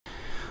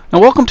Now,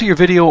 welcome to your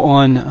video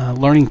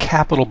on learning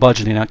capital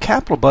budgeting. Now,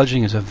 capital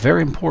budgeting is a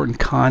very important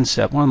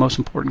concept, one of the most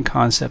important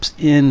concepts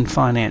in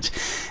finance,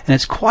 and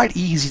it's quite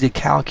easy to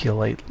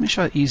calculate. Let me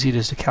show you how easy it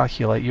is to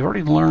calculate. You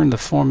already learned the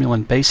formula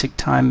in basic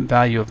time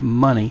value of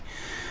money.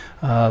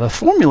 The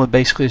formula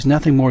basically is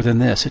nothing more than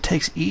this. It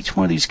takes each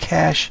one of these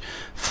cash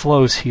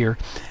flows here,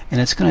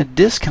 and it's going to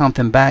discount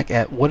them back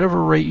at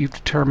whatever rate you've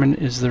determined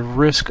is the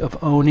risk of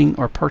owning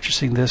or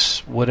purchasing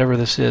this, whatever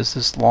this is,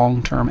 this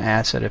long-term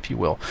asset, if you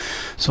will.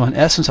 So in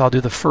essence, I'll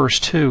do the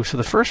first two. So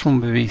the first one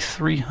would be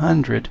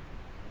 300,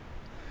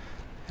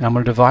 and I'm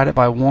going to divide it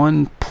by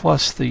 1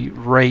 plus the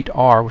rate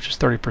R, which is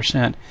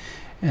 30%.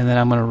 And then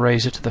I'm going to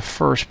raise it to the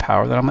first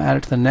power. Then I'm going to add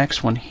it to the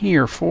next one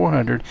here,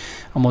 400.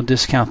 I'm going to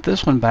discount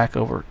this one back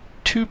over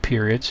 2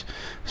 periods,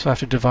 so I have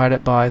to divide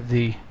it by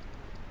the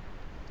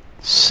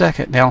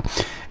second. Now,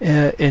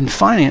 in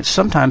finance,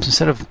 sometimes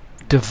instead of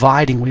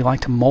dividing, we like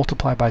to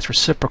multiply by its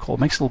reciprocal. It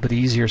makes it a little bit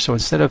easier. So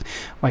instead of,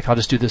 like, I'll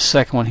just do this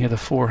second one here, the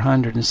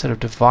 400. Instead of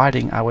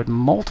dividing, I would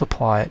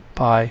multiply it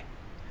by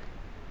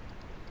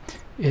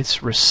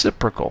its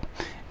reciprocal,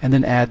 and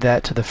then add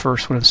that to the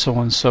first one, and so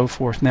on and so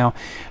forth. Now,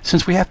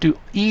 since we have to do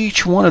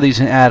each one of these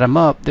and add them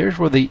up, there's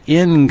where the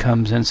N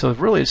comes in. So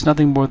really, it's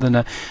nothing more than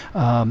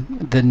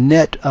the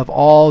net of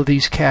all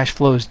these cash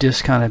flows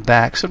discounted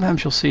back.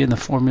 Sometimes you'll see in the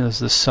formulas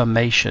the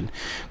summation,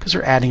 because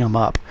they're adding them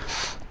up.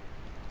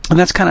 And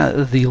that's kind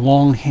of the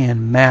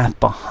longhand math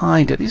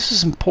behind it. This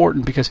is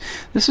important because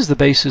this is the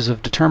basis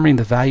of determining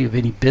the value of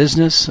any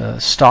business,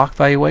 stock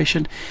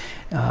valuation.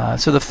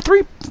 So the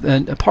three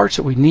parts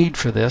that we need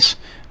for this,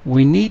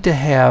 we need to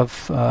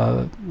have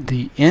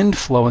the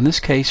inflow. In this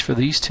case, for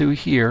these two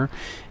here,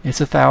 it's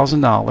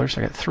 $1,000.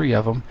 I got 3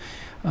 of them.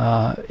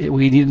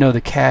 We need to know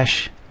the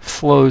cash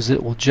flows that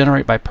it will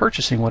generate by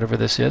purchasing whatever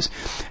this is,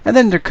 and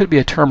then there could be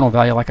a terminal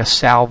value like a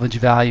salvage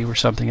value or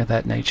something of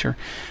that nature.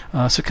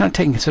 So kind of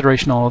taking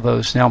consideration all of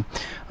those. Now,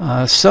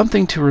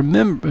 something to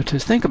remember, to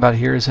think about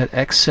here, is that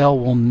Excel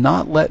will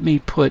not let me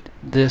put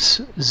this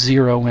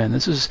 0 in.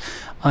 This is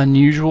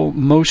unusual.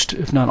 Most,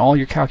 if not all,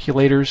 your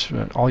calculators,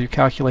 and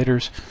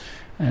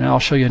I'll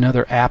show you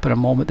another app in a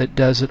moment that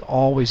does it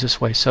always this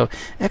way. So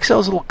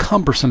Excel is a little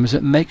cumbersome as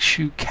it makes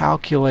you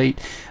calculate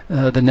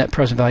the net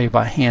present value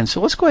by hand.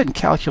 So let's go ahead and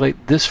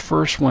calculate this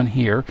first one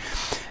here,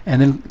 and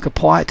then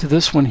apply it to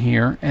this one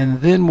here,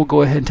 and then we'll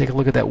go ahead and take a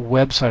look at that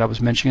website I was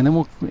mentioning, and then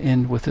we'll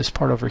end with this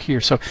part over here.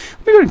 So let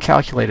me go ahead and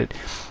calculate it.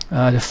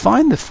 To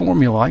find the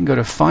formula, I can go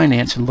to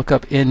Finance and look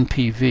up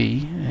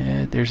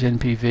NPV. There's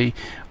NPV.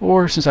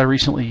 Or since I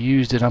recently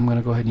used it, I'm going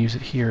to go ahead and use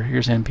it here.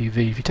 Here's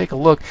NPV. If you take a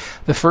look,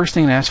 the first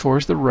thing it asks for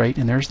is the rate,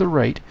 and there's the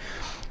rate.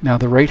 Now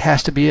the rate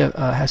has to be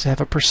has to have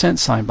a percent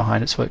sign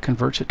behind it, so it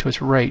converts it to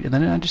its rate. And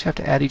then I just have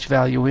to add each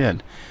value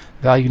in.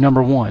 Value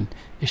number 1,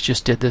 it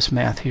just did this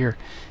math here.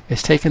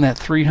 It's taken that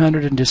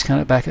 300 and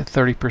discounted it back at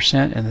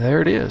 30%, and there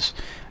it is.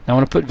 Now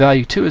when I put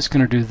value 2, it's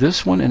going to do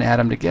this one and add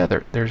them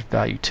together. There's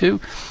value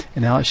 2,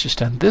 and now it's just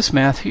done this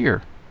math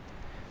here.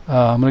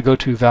 I'm going to go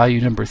to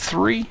value number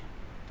 3,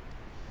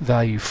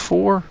 value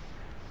 4,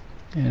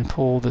 and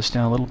pull this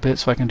down a little bit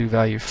so I can do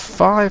value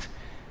 5,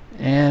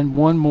 and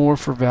one more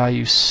for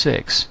value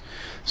 6.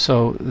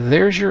 So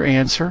there's your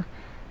answer.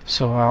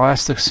 So I'll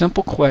ask the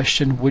simple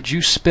question: would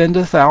you spend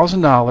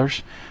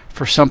 $1,000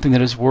 for something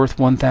that is worth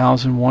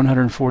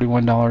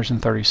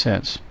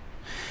 $1,141.30?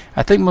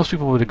 I think most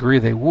people would agree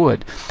they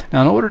would.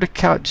 Now, in order to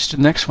count just the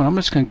next one, I'm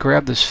just going to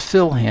grab this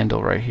fill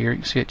handle right here. You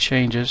can see it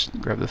changes.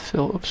 Grab the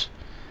fill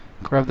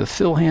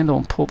handle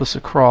and pull this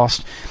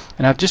across.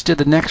 And I've just did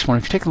the next one.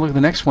 If you take a look at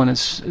the next one,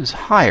 is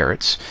higher.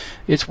 It's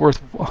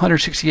worth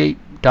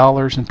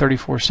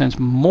 $168.34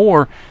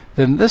 more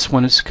than this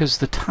one. It's because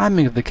the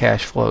timing of the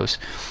cash flows.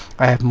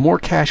 I have more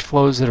cash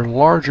flows that are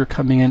larger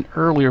coming in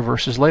earlier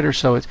versus later,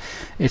 so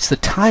it's the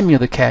timing of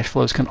the cash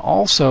flows can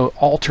also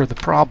alter the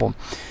problem.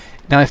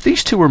 Now, if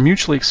these two were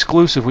mutually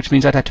exclusive, which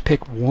means I'd have to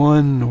pick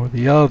one or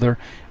the other,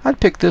 I'd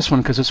pick this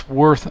one because it's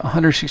worth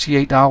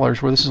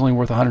 $168, where this is only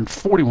worth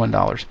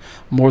 $141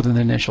 more than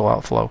the initial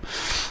outflow.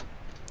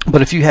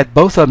 But if you had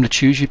both of them to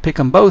choose, you'd pick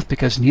them both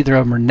because neither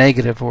of them are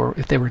negative, or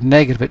if they were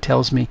negative, it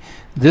tells me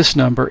this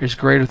number is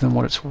greater than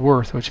what it's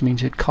worth, which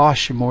means it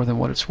costs you more than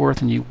what it's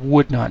worth, and you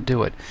would not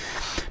do it.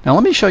 Now,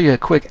 let me show you a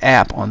quick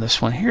app on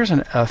this one. Here's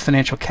a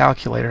financial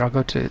calculator. I'll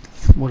go to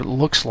what it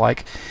looks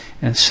like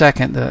in a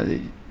second.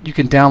 You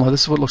can download.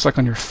 This is what it looks like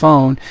on your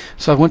phone.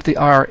 So I went to the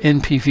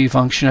NPV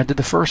function. I did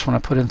the first one. I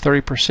put in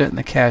 30% in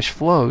the cash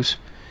flows.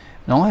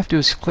 And all I have to do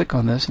is click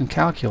on this and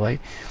calculate.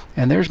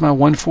 And there's my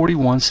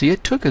 141. See,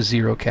 it took a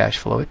 0 cash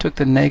flow. It took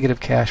the negative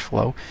cash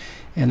flow.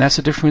 And that's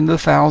the difference between the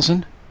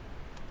 1,000.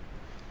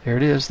 There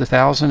it is, the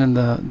 1,000 and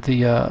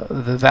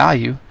the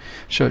value.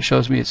 So it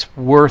shows me it's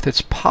worth,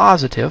 it's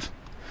positive.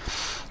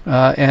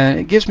 And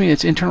it gives me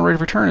its internal rate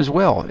of return as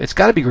well. It's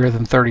got to be greater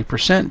than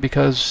 30%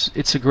 because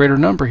it's a greater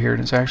number here,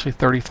 and it's actually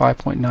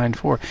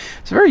 35.94.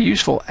 It's a very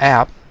useful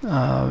app.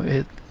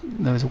 It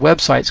there's a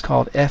website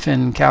called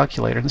FN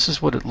Calculator, and this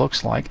is what it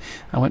looks like.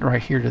 I went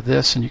right here to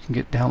this, and you can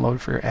get downloaded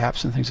for your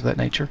apps and things of that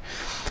nature.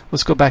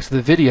 Let's go back to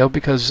the video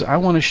because I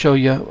want to show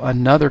you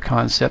another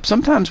concept.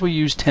 Sometimes we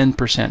use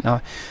 10%.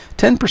 Now,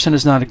 10%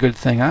 is not a good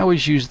thing. I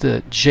always use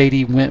the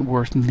J.D.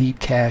 Wentworth Need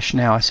Cash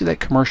Now. I see that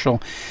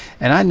commercial,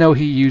 and I know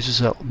he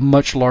uses a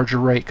much larger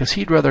rate because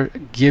he'd rather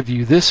give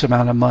you this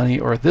amount of money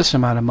or this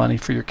amount of money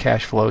for your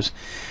cash flows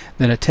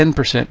than a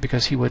 10%,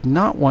 because he would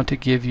not want to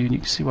give you, and you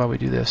can see why we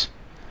do this,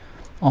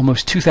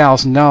 almost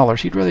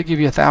 $2,000. He'd rather give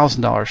you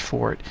 $1,000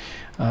 for it.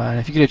 And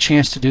if you get a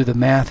chance to do the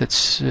math,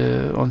 it's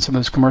on some of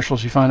those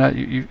commercials, you find out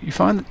you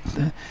find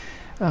that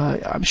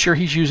I'm sure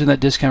he's using that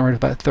discount rate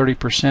of about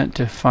 30%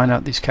 to find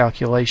out these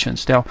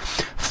calculations. Now,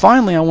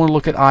 finally, I want to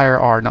look at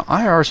IRR. Now,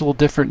 IRR is a little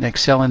different in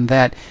Excel in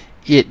that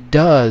it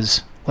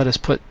does let us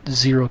put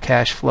zero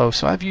cash flow.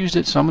 So I've used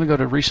it, so I'm going to go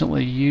to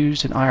recently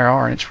used in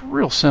IRR, and it's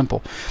real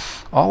simple.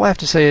 All I have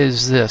to say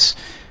is this.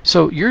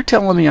 So you're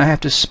telling me I have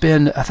to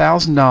spend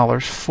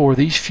 $1,000 for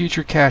these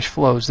future cash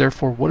flows.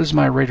 Therefore, what is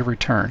my rate of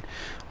return?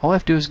 All I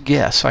have to do is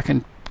guess. I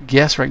can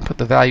guess, or I can put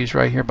the values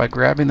right here by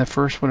grabbing the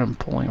first one and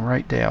pulling them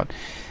right down.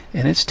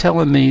 And it's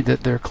telling me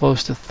that they're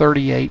close to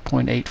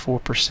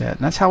 38.84%. And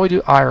that's how we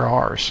do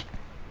IRRs.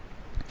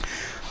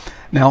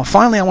 Now,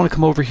 finally, I want to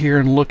come over here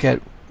and look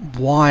at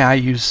why I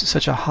use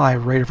such a high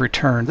rate of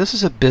return. This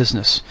is a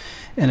business,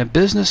 and a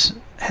business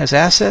has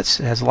assets,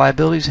 it has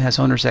liabilities, it has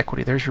owner's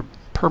equity. There's your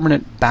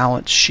permanent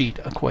balance sheet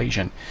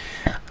equation,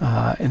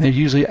 and they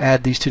usually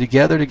add these two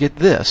together to get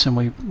this. And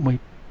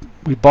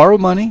we borrow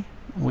money,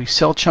 we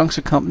sell chunks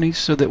of companies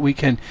so that we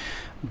can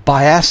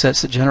buy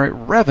assets that generate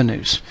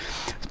revenues.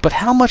 But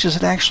how much does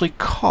it actually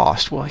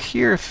cost? Well,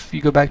 here, if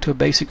you go back to a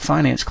basic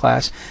finance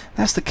class,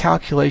 that's the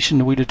calculation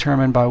that we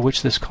determine by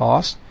which this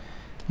costs.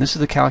 This is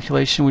the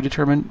calculation we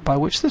determine by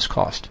which this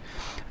cost.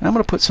 And I'm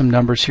going to put some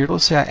numbers here.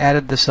 Let's say I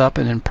added this up,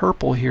 and in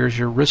purple here is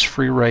your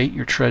risk-free rate,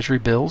 your treasury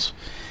bills.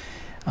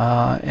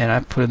 And I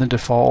put in the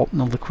default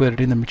and the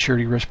liquidity and the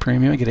maturity risk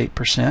premium. I get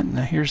 8%.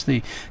 Now here's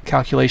the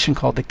calculation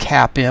called the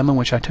CAPM, in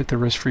which I took the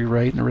risk-free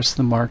rate and the risk of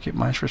the market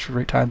minus risk-free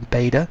rate times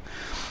beta.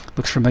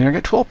 Looks familiar. I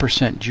got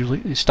 12%.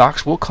 Usually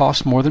stocks will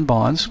cost more than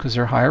bonds because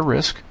they're higher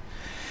risk.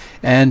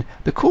 And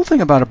the cool thing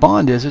about a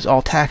bond is it's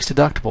all tax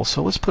deductible.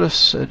 So let's put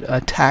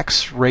a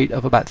tax rate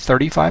of about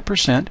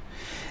 35%.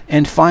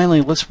 And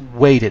finally, let's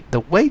weight it. The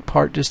weight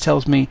part just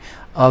tells me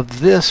of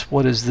this,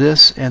 what is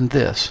this and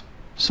this.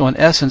 So in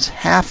essence,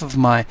 half of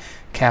my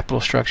capital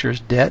structure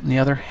is debt and the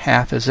other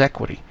half is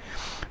equity.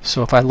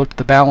 So if I looked at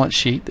the balance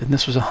sheet and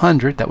this was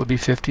 100, that would be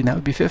 50 and that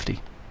would be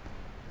 50.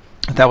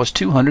 If that was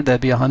 200,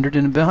 that'd be 100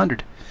 and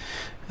 100.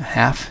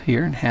 Half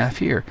here and half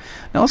here.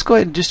 Now let's go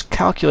ahead and just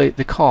calculate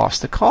the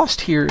cost. The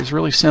cost here is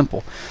really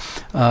simple.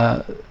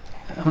 I'm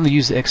going to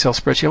use the Excel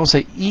spreadsheet. I'm going to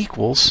say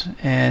equals,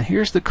 and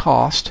here's the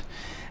cost.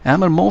 And I'm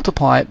going to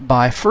multiply it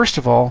by, first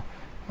of all,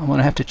 I'm going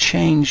to have to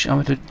change,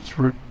 I'm going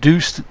to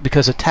reduce,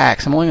 because of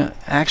tax, I'm only going to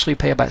actually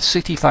pay about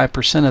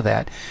 65% of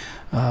that,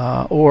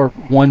 or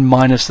 1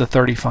 minus the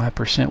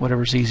 35%,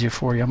 whatever's easier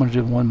for you. I'm going to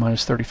do 1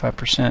 minus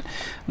 35%, and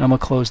I'm going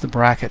to close the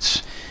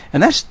brackets.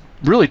 And that's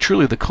really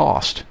truly the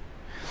cost.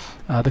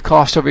 The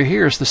cost over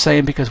here is the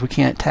same because we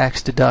can't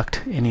tax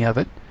deduct any of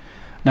it.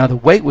 Now the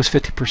weight was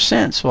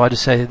 50%, so I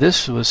just say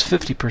this was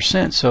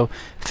 50%, so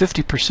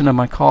 50% of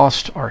my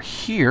costs are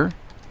here,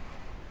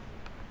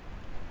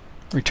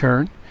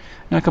 return.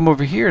 Now I come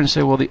over here and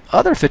say, well, the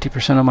other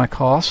 50% of my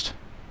cost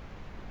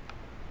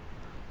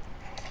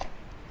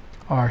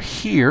are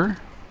here.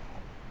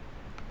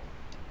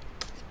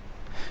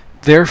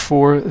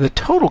 Therefore, the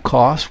total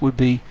cost would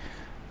be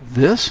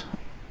this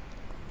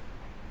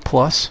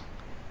plus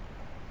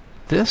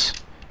this,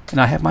 and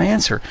I have my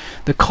answer.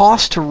 The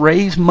cost to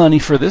raise money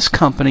for this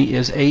company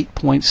is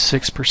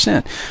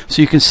 8.6%.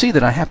 So you can see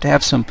that I have to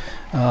have some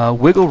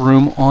wiggle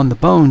room on the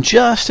bone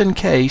just in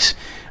case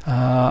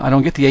I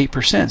don't get the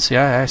 8%. See,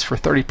 I asked for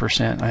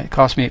 30%. It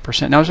cost me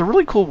 8%. Now, there's a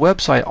really cool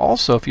website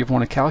also if you ever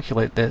want to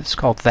calculate that. It's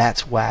called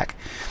That's Whack.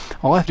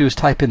 All I have to do is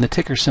type in the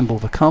ticker symbol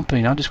of the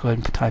company, and I'll just go ahead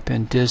and type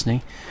in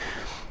Disney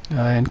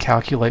and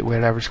calculate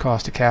weighted average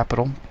cost of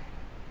capital.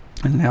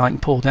 And now I can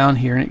pull down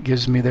here, and it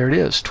gives me, there it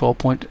is,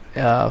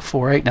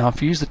 12.48. Now,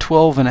 if you use the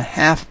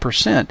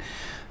 12.5%,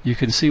 you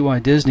can see why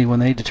Disney,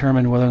 when they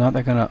determine whether or not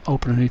they're going to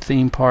open a new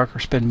theme park or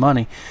spend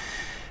money,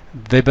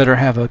 they better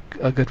have a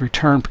good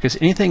return, because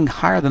anything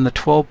higher than the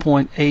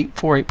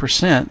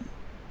 12.848%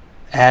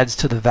 adds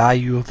to the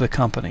value of the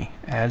company,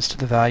 adds to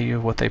the value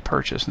of what they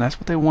purchase, and that's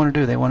what they want to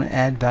do. They want to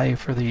add value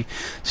for the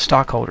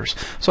stockholders.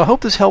 So I hope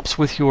this helps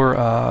with your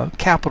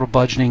capital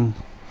budgeting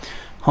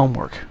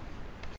homework.